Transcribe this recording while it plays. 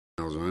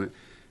on it,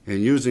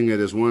 and using it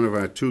as one of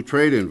our 2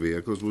 trade-in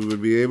vehicles, we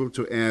would be able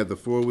to add the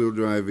 4-wheel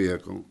drive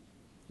vehicle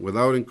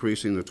without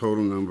increasing the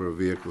total number of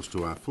vehicles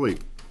to our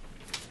fleet.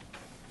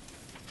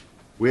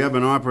 We have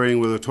been operating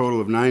with a total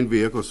of 9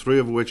 vehicles, 3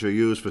 of which are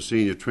used for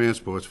senior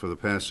transports for the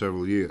past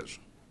several years.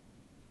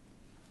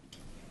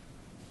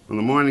 On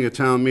the morning of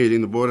town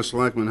meeting, the Board of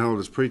Selectmen held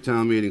its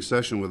pre-town meeting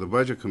session with the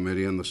Budget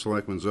Committee in the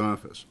Selectman's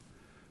office.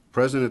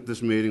 Present at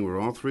this meeting were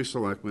all 3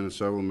 selectmen and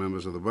several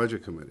members of the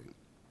Budget Committee.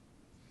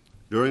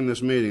 During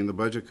this meeting, the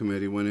Budget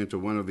Committee went into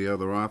one of the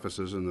other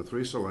offices, and the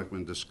 3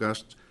 selectmen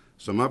discussed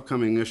some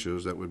upcoming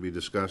issues that would be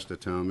discussed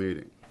at town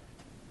meeting.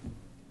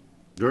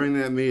 During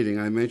that meeting,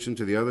 I mentioned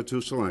to the other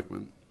 2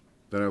 selectmen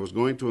that I was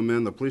going to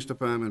amend the police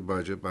department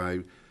budget by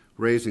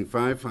raising it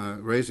by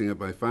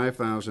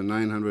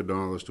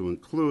 $5,900 to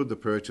include the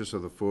purchase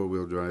of the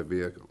 4-wheel drive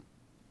vehicle.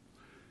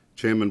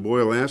 Chairman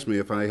Boyle asked me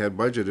if I had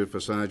budgeted for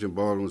Sergeant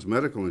Baldwin's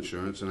medical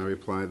insurance, and I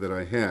replied that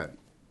I had.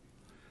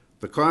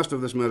 The cost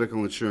of this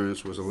medical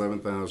insurance was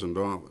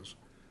 $11,000.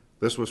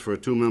 This was for a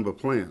 2-member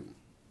plan.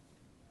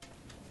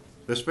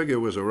 This figure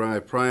was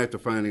arrived prior to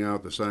finding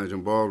out that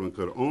Sergeant Baldwin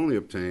could only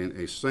obtain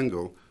a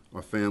single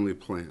or family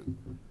plan.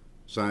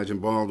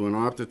 Sergeant Baldwin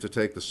opted to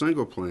take the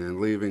single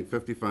plan, leaving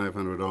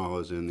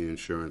 $5,500 in the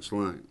insurance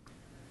line.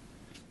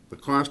 The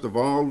cost of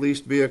all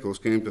leased vehicles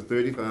came to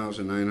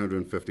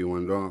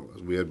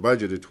 $30,951. We had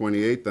budgeted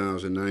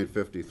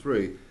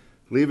 $28,953,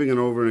 leaving an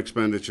over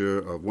expenditure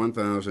of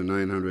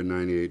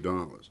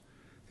 $1,998.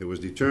 It was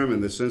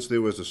determined that since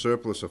there was a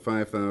surplus of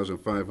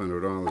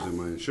 $5,500 in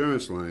my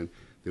insurance line,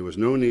 there was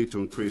no need to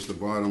increase the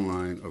bottom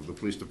line of the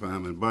police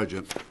department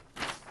budget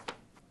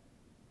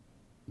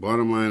by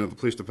the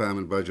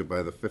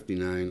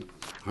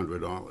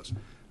 $5,900.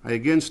 I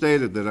again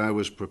stated that I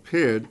was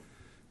prepared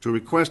to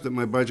request that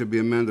my budget be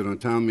amended on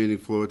town meeting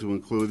floor to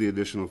include the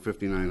additional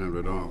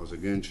 $5,900.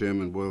 Again,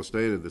 Chairman Boyle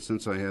stated that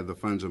since I had the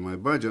funds in my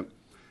budget,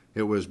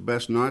 it was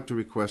best not to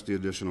request the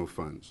additional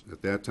funds.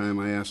 At that time,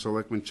 I asked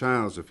Selectman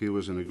Childs if he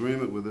was in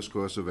agreement with this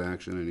course of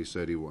action, and he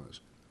said he was.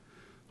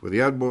 With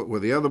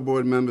the other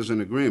board members in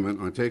agreement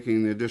on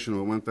taking the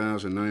additional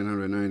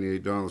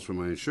 $1,998 from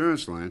my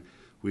insurance line,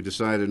 we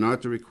decided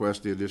not to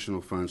request the additional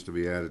funds to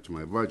be added to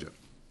my budget.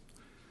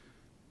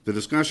 The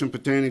discussion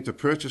pertaining to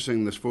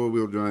purchasing this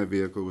 4-wheel drive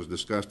vehicle was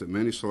discussed at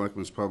many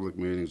selectmen's public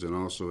meetings and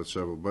also at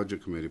several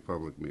Budget Committee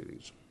public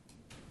meetings.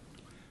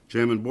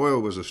 Chairman Boyle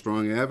was a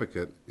strong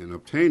advocate in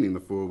obtaining the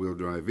 4-wheel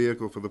drive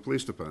vehicle for the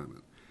police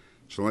department.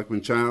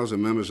 Selectman Childs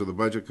and members of the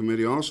Budget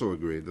Committee also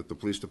agreed that the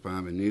police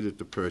department needed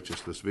to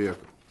purchase this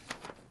vehicle.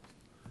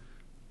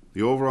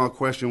 The overall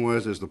question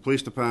was, is the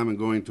police department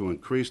going to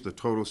increase the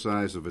total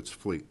size of its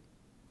fleet?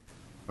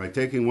 By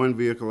taking one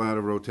vehicle out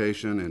of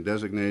rotation and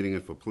designating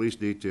it for police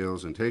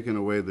details and taking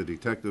away the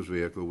detective's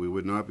vehicle, we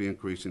would not be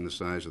increasing the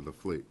size of the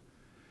fleet.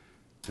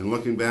 And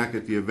looking back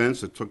at the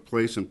events that took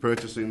place in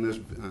purchasing this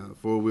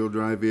 4-wheel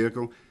drive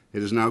vehicle,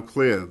 it is now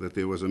clear that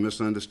there was a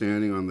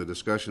misunderstanding on the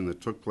discussion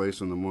that took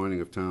place on the morning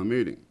of town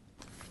meeting.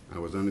 I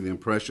was under the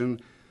impression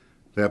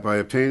that by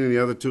obtaining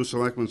the other 2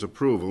 selectmen's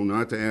approval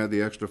not to add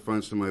the extra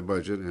funds to my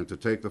budget and to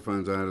take the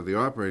funds out of the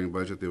operating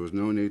budget, there was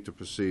no need to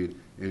proceed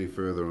any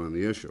further on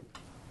the issue.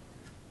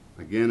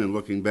 Again, in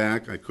looking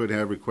back, I could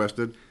have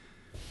requested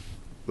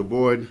the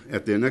board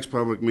at their next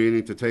public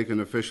meeting to take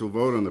an official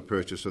vote on the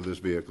purchase of this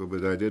vehicle,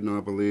 but I did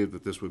not believe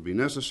that this would be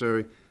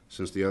necessary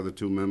since the other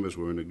 2 members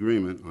were in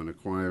agreement on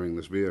acquiring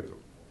this vehicle.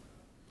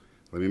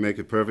 Let me make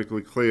it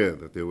perfectly clear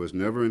that there was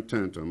never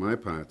intent on my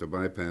part to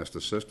bypass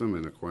the system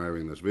in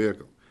acquiring this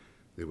vehicle.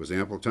 There was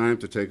ample time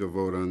to take a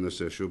vote on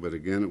this issue, but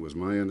again, it was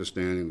my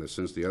understanding that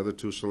since the other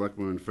 2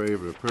 selectmen were in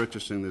favor of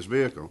purchasing this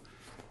vehicle,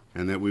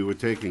 and that we were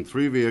taking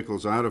 3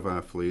 vehicles out of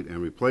our fleet and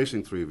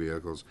replacing 3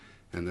 vehicles,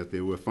 and that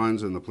there were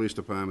funds in the police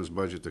department's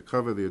budget to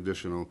cover the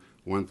additional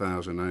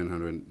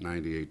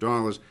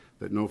 $1,998,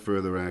 that no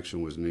further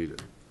action was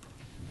needed.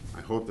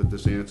 I hope that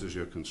this answers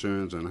your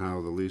concerns on how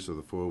the lease of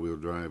the 4-wheel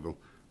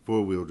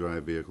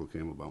drive vehicle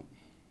came about.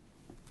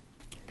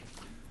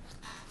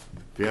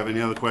 If you have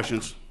any other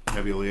questions,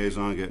 have your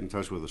liaison get in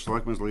touch with the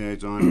selectmen's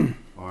liaison,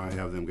 or I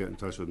have them get in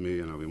touch with me,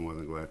 and I'll be more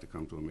than glad to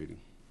come to a meeting.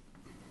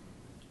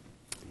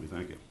 We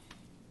thank you.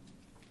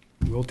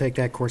 We'll take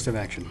that course of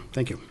action.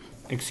 Thank you.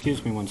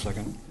 Excuse me one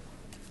second.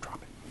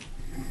 Drop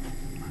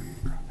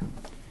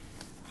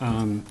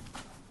it.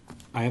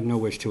 I have no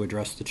wish to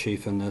address the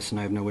chief in this, and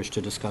I have no wish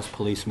to discuss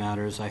police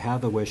matters. I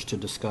have a wish to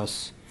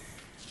discuss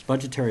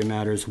budgetary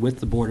matters with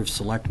the Board of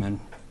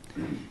Selectmen.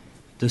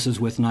 This is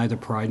with neither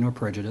pride nor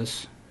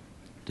prejudice.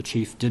 The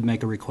chief did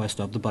make a request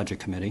of the Budget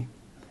Committee.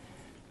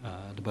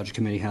 The Budget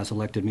Committee has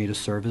elected me to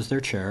serve as their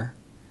chair,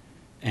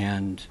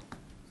 and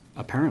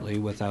apparently,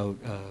 without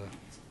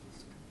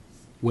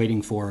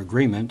waiting for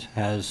agreement,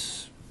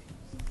 has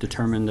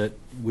determined that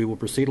we will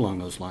proceed along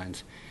those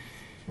lines.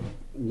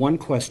 One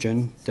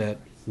question that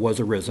was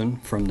arisen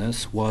from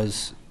this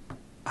was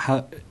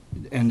how,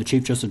 and the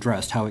chief just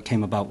addressed how it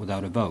came about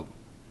without a vote.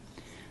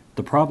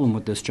 The problem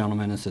with this,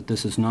 gentlemen, is that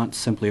this is not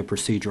simply a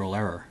procedural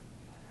error.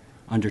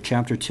 Under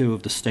Chapter 2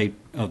 of the state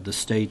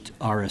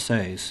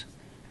RSAs,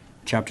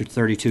 Chapter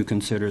 32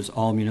 considers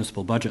all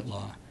municipal budget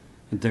law.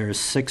 There's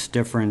 6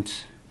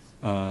 different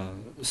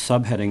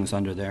subheadings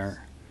under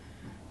there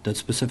that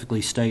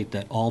specifically state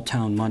that all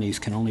town monies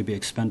can only be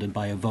expended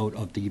by a vote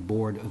of the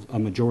board, a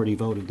majority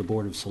vote of the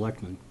Board of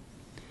Selectmen.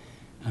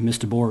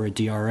 Mr. Boer at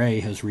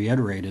DRA has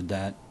reiterated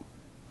that.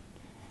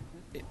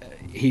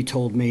 He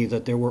told me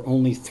that there were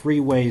only 3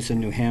 ways in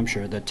New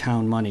Hampshire that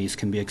town monies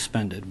can be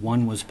expended.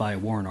 One was by a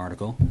warrant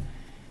article,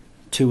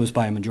 2 was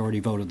by a majority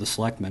vote of the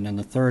selectmen, and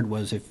the third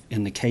was if,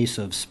 in the case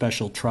of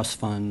special trust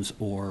funds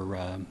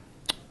or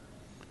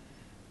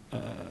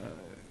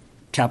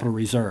capital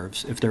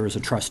reserves, if there is a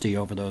trustee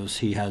over those,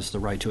 he has the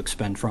right to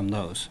expend from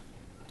those.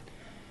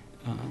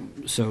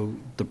 So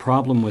the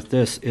problem with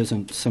this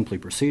isn't simply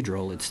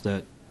procedural, it's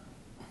that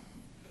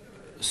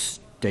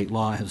state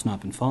law has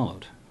not been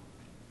followed.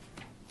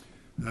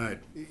 All right.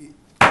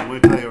 I'm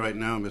going to tell you right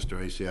now, Mr.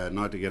 ACI,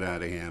 not to get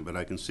out of hand, but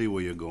I can see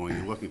where you're going.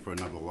 You're looking for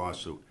another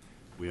lawsuit.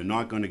 We are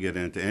not going to get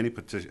into any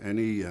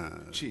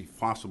Chief.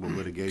 possible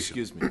litigation.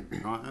 Excuse me.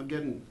 No, I'm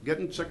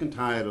getting sick and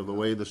tired of the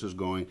way this is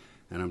going,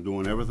 and I'm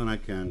doing everything I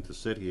can to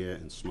sit here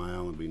and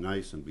smile and be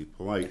nice and be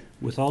polite.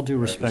 With all due I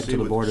can respect see to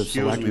the what- Board of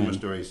Selectmen.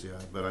 Excuse me, Mr.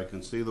 ACI, but I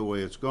can see the way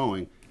it's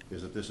going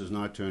is that this is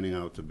not turning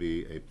out to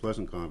be a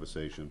pleasant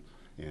conversation.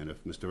 And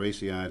if Mr.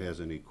 ACI has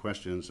any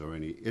questions or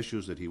any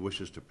issues that he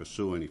wishes to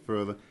pursue any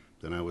further,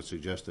 then I would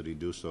suggest that he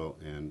do so,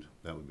 and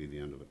that would be the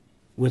end of it.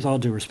 With all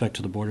due respect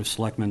to the Board of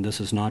Selectmen, this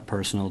is not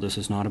personal, this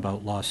is not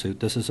about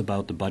lawsuit, this is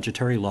about the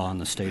budgetary law in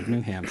the state of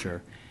New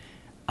Hampshire.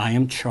 I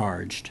am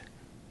charged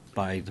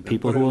by the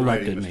people who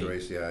elected Put it me. in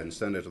writing, Mr. ACI, and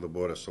send it to the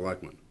Board of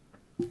Selectmen.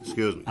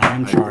 Excuse me. I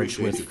am charged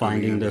appreciate with you coming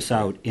finding in. this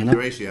out in a-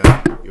 Mr.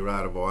 ACI, you're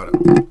out of order.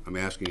 I'm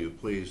asking you,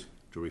 please,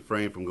 to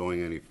refrain from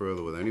going any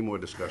further with any more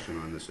discussion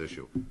on this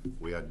issue.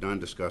 We are done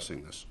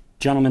discussing this.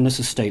 Gentlemen, this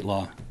is state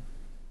law.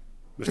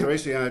 Mr.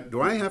 ACI,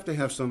 do I have to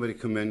have somebody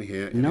come in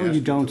here and No, ask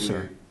you don't, to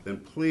sir. leave? Then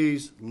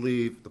please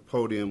leave the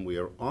podium. We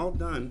are all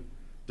done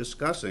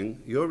discussing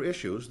your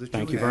issues that you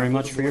have. Thank you very with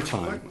much the for your Board of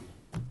time. Selectmen.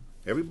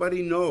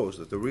 Everybody knows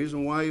that the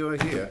reason why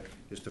you're here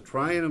is to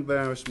try and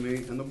embarrass me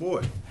and the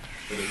board.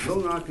 But it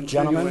will not continue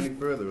Gentlemen, any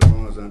further as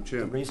long as I'm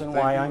chairman. The reason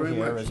Thank why you I'm very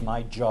here much. is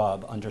my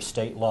job under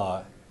state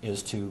law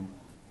is to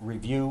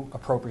review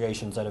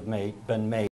appropriations that have been made